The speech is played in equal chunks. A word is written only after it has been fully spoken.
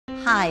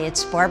Hi,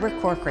 it's Barbara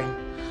Corcoran.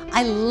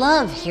 I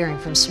love hearing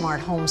from smart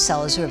home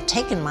sellers who have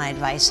taken my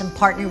advice and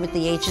partnered with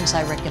the agents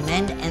I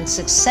recommend and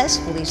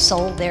successfully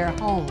sold their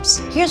homes.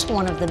 Here's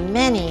one of the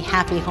many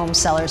happy home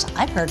sellers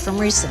I've heard from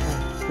recently.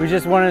 We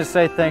just wanted to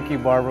say thank you,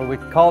 Barbara. We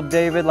called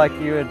David like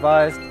you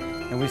advised,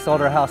 and we sold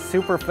our house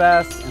super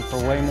fast and for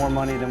way more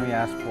money than we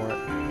asked for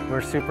it. We're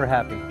super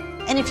happy.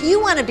 And if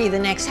you want to be the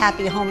next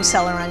happy home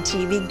seller on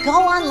TV, go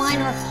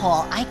online or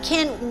call. I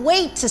can't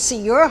wait to see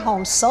your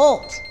home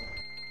sold.